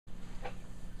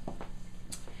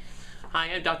Hi,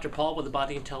 I'm Dr. Paul with the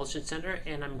Body Intelligence Center,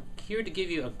 and I'm here to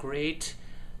give you a great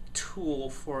tool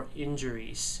for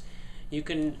injuries.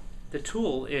 The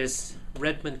tool is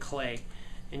Redmond clay,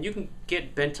 and you can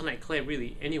get bentonite clay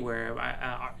really anywhere.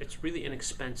 It's really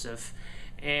inexpensive,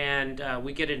 and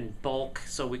we get it in bulk,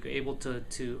 so we're able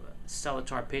to sell it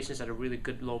to our patients at a really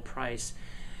good low price.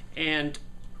 And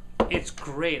it's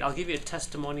great. I'll give you a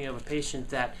testimony of a patient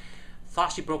that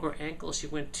thought she broke her ankle. She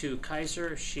went to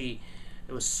Kaiser.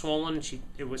 It was swollen.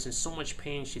 It was in so much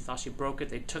pain. She thought she broke it.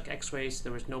 They took x-rays.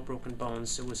 There was no broken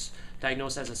bones. It was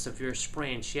diagnosed as a severe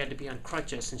sprain. She had to be on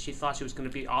crutches, and she thought she was going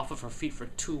to be off of her feet for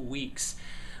 2 weeks.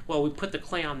 Well, we put the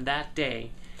clay on that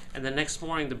day, and the next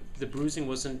morning the bruising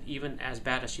wasn't even as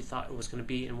bad as she thought it was going to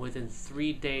be, and within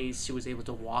 3 days she was able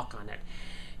to walk on it.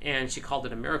 And she called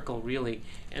it a miracle, really.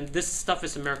 And this stuff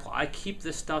is a miracle. I keep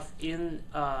this stuff in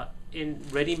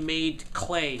ready-made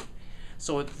clay.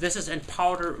 So this is in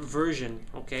powder version,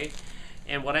 okay?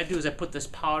 And what I do is I put this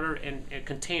powder in a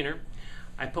container.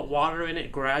 I put water in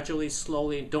it gradually,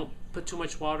 slowly. Don't put too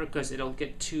much water because it'll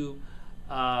get too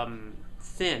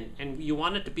thin. And you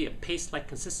want it to be a paste-like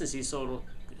consistency so it'll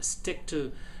stick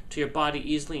to your body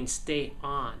easily and stay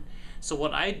on. So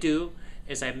what I do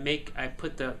is I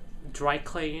put the dry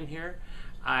clay in here.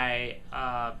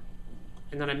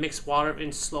 And then I mix water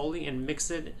in slowly and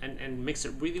mix it and mix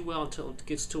it really well until it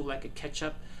gets to like a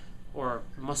ketchup or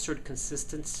mustard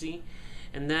consistency.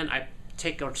 And then I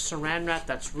take a saran wrap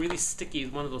that's really sticky,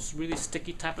 one of those really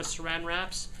sticky type of saran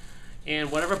wraps,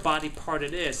 and whatever body part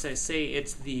it is, I say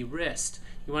it's the wrist.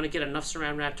 You want to get enough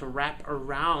saran wrap to wrap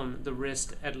around the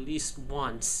wrist at least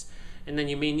once. And then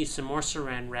you may need some more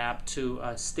saran wrap to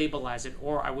stabilize it,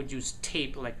 or I would use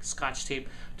tape, like Scotch tape,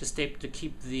 to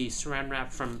keep the saran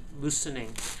wrap from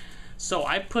loosening. So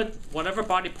I put whatever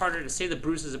body part it is, say the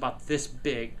bruise is about this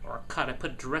big, or a cut, I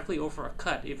put it directly over a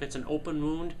cut. If it's an open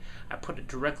wound, I put it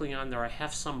directly on there. I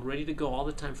have some ready to go all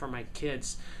the time for my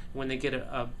kids when they get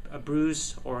a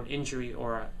bruise or an injury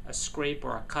or a scrape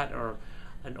or a cut or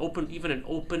even an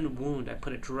open wound. I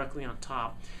put it directly on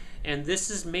top. And this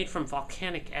is made from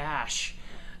volcanic ash,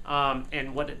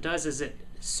 and what it does is it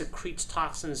secretes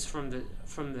toxins from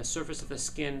the surface of the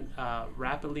skin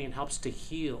rapidly and helps to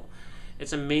heal.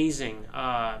 It's amazing.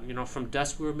 From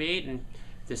dust we were made, and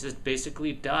this is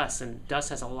basically dust, and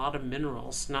dust has a lot of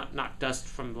minerals. Not dust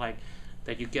from like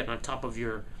that you get on top of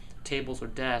your tables or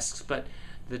desks, but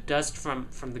the dust from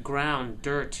the ground,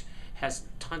 dirt, has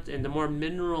tons, and the more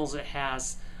minerals it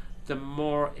has, the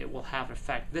more it will have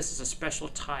effect. This is a special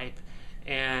type,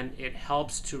 and it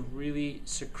helps to really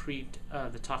secrete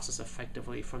the toxins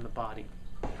effectively from the body.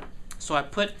 So I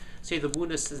put, say the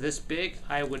wound is this big,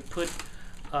 I would put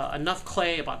enough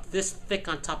clay about this thick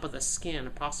on top of the skin,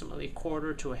 approximately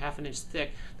 1/4 to 1/2 inch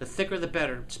thick. The thicker the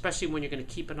better, especially when you're going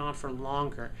to keep it on for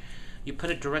longer. You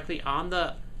put it directly on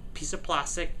the piece of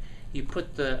plastic. You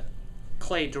put the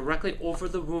clay directly over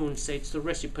the wound, say it's the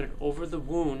wrist, you put it over the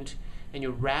wound, and you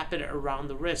wrap it around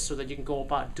the wrist so that you can go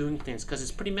about doing things, because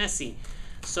it's pretty messy.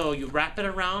 So you wrap it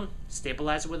around,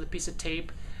 stabilize it with a piece of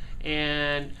tape,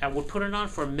 and I would put it on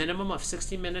for a minimum of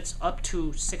 60 minutes up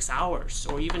to 6 hours,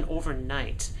 or even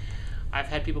overnight. I've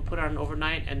had people put it on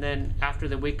overnight, and then after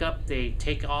they wake up, they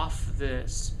take off the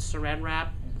saran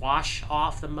wrap, wash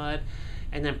off the mud,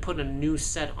 and then put a new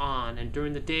set on. And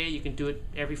during the day, you can do it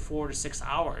every 4 to 6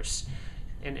 hours.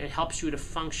 And it helps you to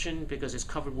function because it's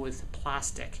covered with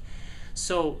plastic.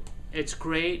 So it's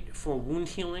great for wound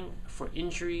healing, for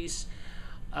injuries,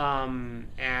 and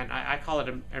I call it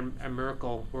a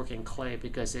miracle working clay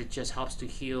because it just helps to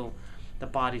heal the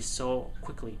body so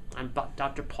quickly. I'm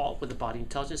Dr. Paul with the Body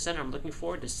Intelligence Center. I'm looking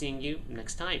forward to seeing you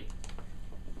next time.